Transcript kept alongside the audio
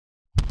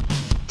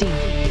Welcome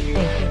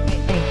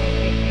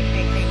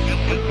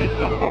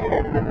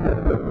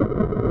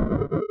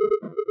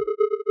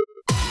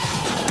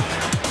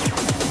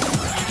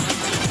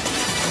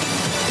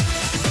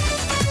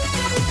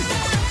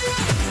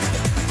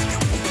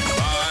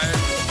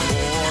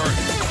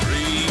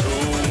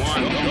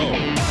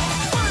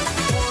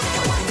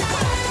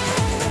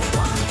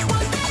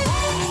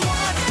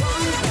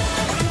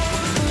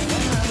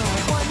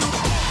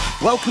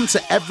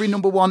to every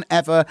number one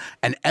ever,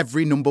 and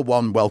every number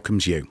one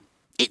welcomes you.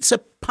 It's a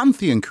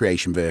Pantheon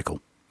creation vehicle,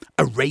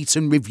 a rate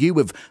and review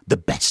of the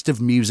best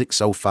of music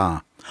so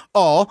far,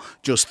 or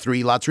just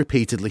three lads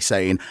repeatedly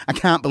saying, I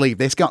can't believe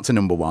this got to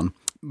number one.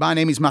 My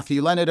name is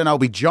Matthew Leonard, and I'll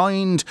be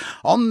joined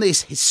on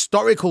this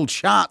historical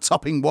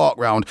chart-topping walk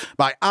round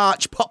by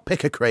arch pop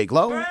picker Craig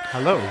Lowe.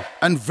 Hello.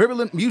 And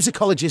virulent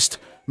musicologist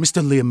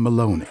Mr. Liam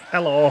Maloney.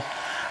 Hello.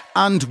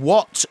 And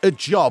what a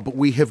job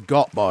we have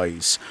got,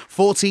 boys.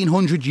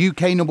 1,400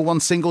 UK number one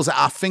singles at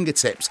our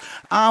fingertips.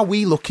 Are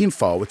we looking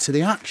forward to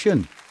the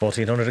action?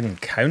 1,400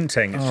 and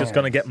counting. It's just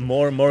going to get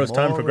more and more as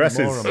time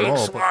progresses.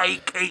 It's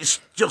like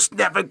it's just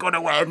never going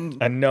to end.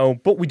 I know,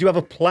 but we do have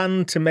a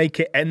plan to make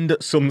it end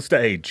at some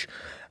stage.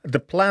 The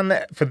plan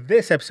for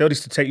this episode is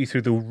to take you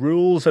through the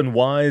rules and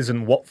whys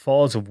and what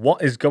fors of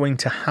what is going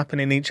to happen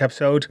in each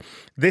episode.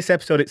 This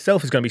episode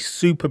itself is going to be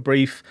super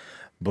brief,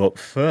 but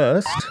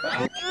first...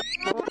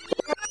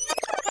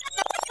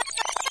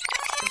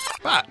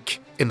 Back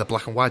in the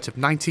black and white of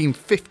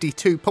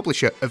 1952,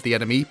 publisher of The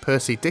Enemy,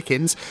 Percy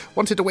Dickens,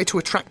 wanted a way to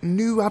attract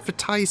new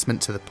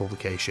advertisement to the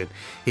publication.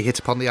 He hit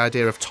upon the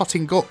idea of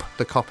totting up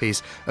the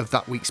copies of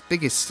that week's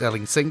biggest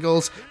selling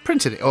singles,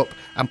 printing it up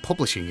and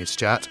publishing his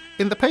chart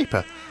in the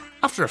paper.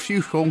 After a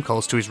few phone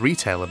calls to his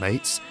retailer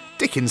mates,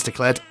 Dickens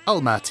declared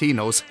Al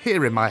Martino's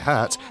Here in My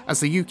Heart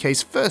as the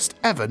UK's first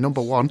ever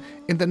number one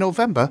in the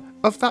November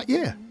of that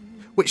year.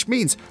 Which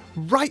means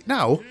right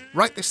now,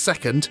 right this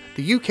second,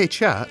 the UK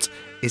chart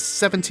is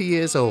 70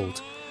 years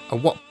old.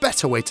 And what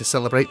better way to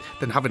celebrate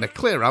than having a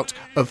clear out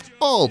of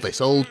all this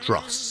old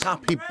dross?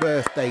 Happy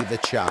birthday, the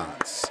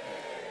charts.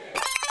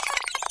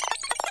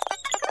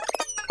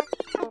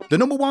 The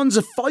number ones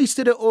are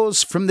foisted at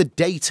us from the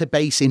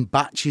database in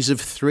batches of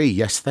 3.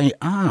 Yes, they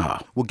are.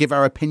 We'll give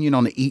our opinion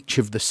on each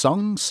of the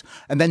songs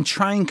and then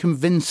try and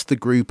convince the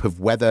group of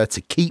whether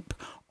to keep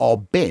or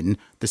bin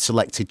the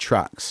selected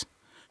tracks.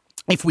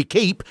 If we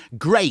keep,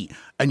 great,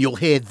 and you'll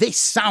hear this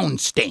sound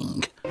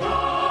sting.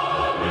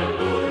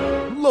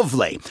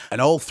 Lovely. And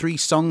all 3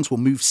 songs will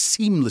move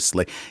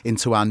seamlessly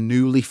into our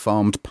newly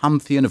formed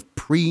pantheon of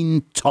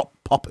preen top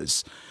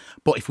poppers.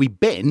 But if we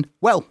bin,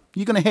 well,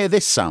 you're going to hear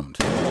this sound.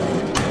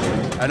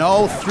 And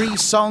all 3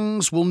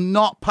 songs will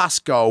not pass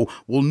go,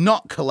 will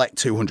not collect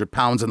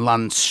 £200 and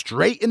land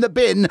straight in the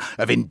bin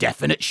of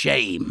indefinite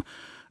shame.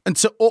 And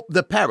to up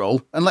the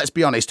peril, and let's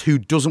be honest, who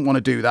doesn't want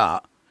to do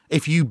that?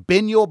 If you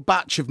bin your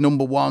batch of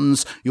number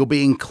ones, you'll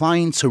be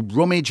inclined to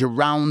rummage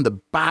around the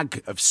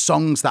bag of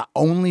songs that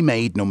only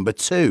made number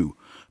 2.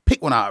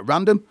 Pick one out at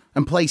random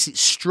and place it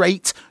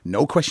straight,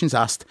 no questions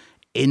asked,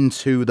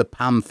 into the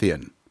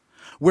pantheon.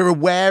 We're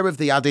aware of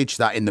the adage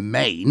that in the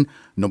main,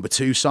 number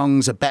 2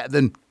 songs are better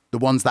than the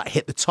ones that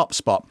hit the top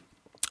spot.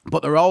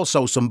 But there are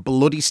also some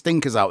bloody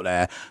stinkers out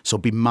there, so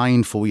be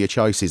mindful of your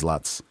choices,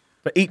 lads.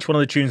 For each one of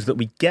the tunes that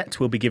we get,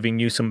 we'll be giving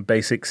you some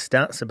basic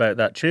stats about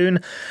that tune.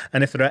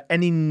 And if there are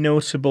any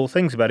notable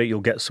things about it, you'll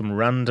get some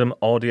random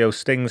audio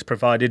stings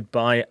provided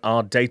by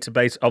our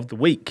database of the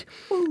week.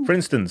 Ooh. For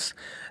instance,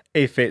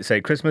 if it's a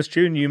Christmas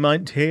tune, you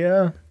might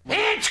hear...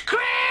 It's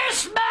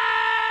Christmas!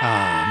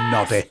 Ah,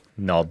 noddy.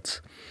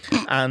 Nods.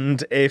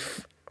 And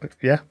if...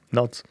 Yeah,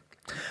 nods.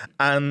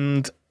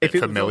 And if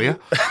it familiar.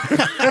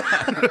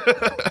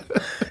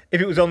 If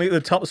it was only at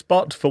the top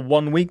spot for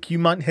 1 week, you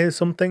might hear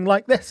something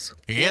like this.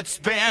 It's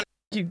been...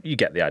 You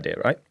get the idea,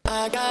 right?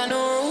 I got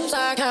no rules,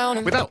 I count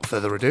 'em. Without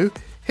further ado,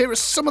 here are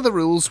some of the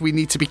rules we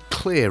need to be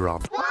clear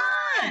on.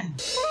 1!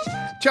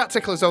 Chart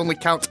ticklers only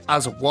count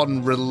as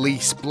one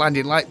release.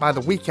 Blinding Light by The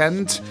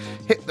Weeknd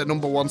hit the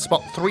number 1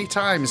 spot 3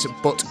 times,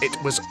 but it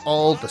was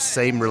all the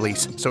same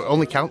release, so it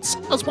only counts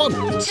as 1.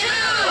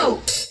 2!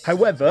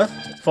 However,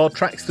 for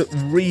tracks that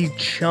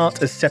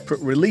re-chart as separate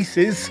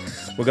releases,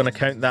 we're going to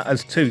count that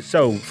as 2.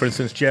 So, for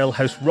instance,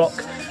 Jailhouse Rock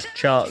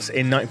charts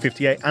in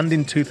 1958 and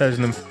in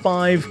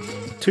 2005.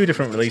 2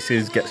 different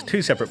releases, gets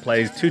 2 separate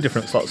plays, 2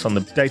 different slots on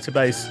the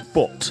database,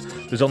 but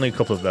there's only a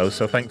couple of those,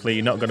 so thankfully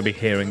you're not going to be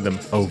hearing them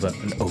over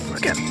and over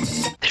again.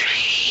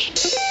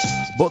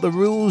 But the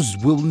rules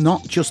will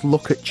not just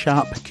look at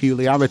chart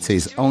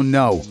peculiarities. Oh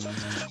no.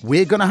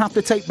 We're going to have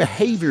to take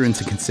behaviour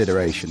into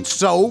consideration.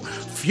 So,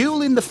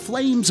 fueling the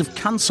flames of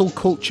cancel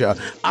culture,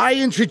 I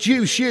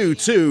introduce you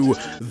to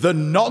the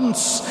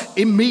Nonce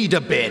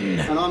Immeda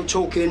Bin. And I'm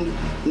talking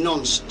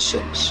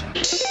nonsense.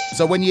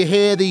 So when you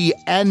hear the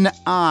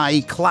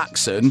NI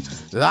klaxon,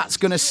 that's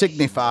going to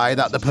signify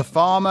that the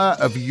performer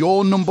of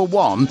your number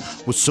 1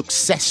 was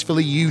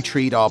successfully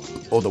U-treed or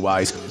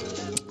otherwise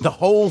The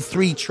whole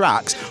 3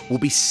 tracks will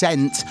be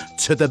sent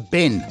to the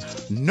bin.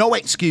 No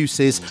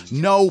excuses,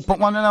 no, but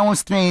one of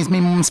those 3 is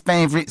my mum's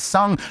favourite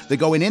song. They're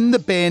going in the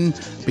bin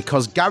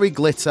because Gary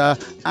Glitter,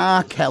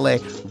 R. Kelly,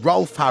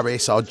 Rolf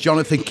Harris or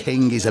Jonathan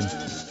King is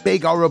a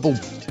big horrible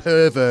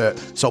pervert,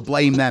 so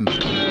blame them.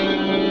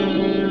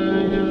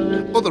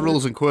 Other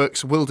rules and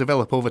quirks will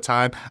develop over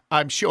time,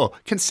 I'm sure.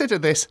 Consider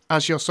this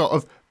as your sort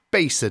of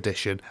base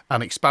edition,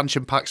 and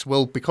expansion packs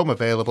will become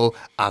available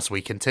as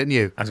we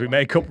continue. As we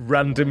make up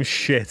random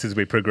shit as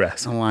we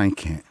progress. I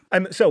like it.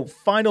 So,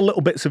 final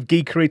little bits of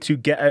geekery to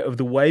get out of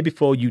the way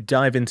before you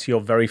dive into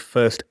your very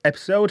first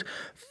episode.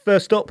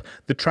 First up,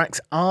 the tracks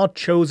are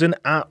chosen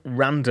at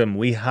random.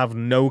 We have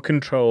no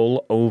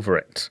control over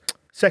it.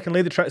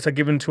 Secondly, the tracks are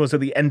given to us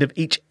at the end of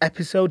each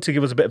episode to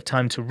give us a bit of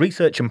time to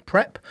research and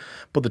prep,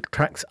 but the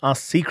tracks are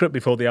secret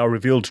before they are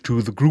revealed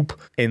to the group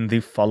in the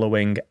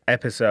following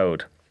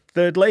episode.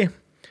 Thirdly,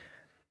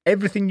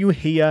 everything you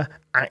hear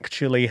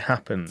actually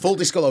happens. Full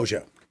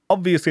disclosure.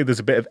 Obviously, there's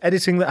a bit of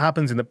editing that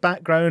happens in the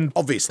background.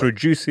 Obviously. To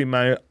reduce the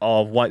amount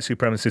of white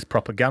supremacist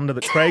propaganda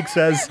that Craig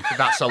says.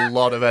 That's a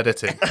lot of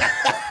editing.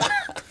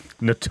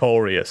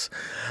 Notorious.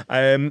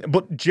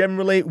 But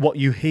generally, what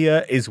you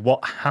hear is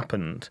what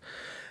happened.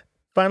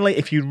 Finally,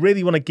 if you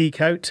really want to geek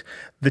out,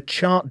 the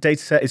chart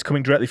dataset is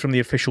coming directly from the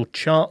official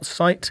chart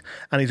site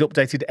and is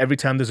updated every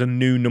time there's a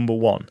new number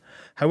 1.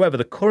 However,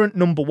 the current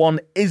number 1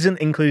 isn't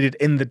included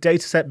in the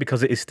dataset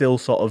because it is still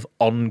sort of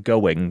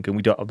ongoing and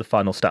we don't have the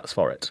final stats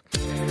for it.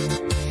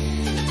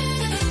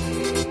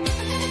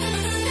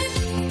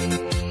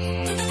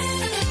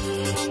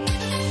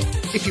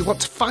 If you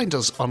want to find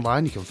us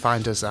online, you can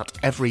find us at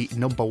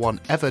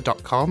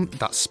everynumber1ever.com.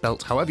 That's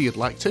spelt however you'd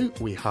like to.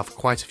 We have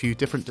quite a few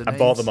different domains. I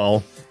bought them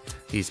all.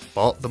 He's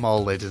bought them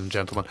all, ladies and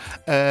gentlemen.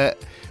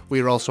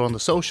 We're also on the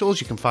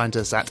socials. You can find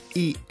us at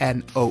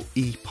ENOE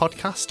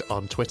Podcast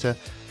on Twitter,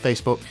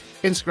 Facebook,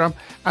 Instagram,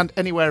 and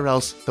anywhere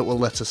else that will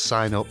let us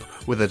sign up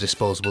with a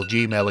disposable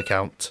Gmail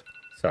account.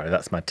 Sorry,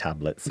 that's my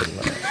tablet.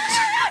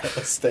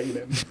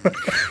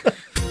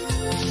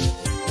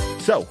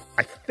 So,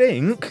 I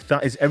think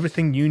that is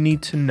everything you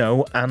need to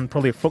know and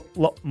probably a fuck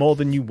lot more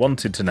than you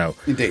wanted to know.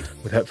 Indeed.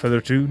 Without further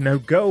ado, now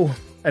go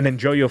and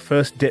enjoy your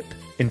first dip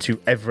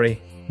into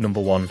every number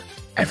 1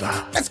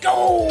 ever. Let's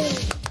go!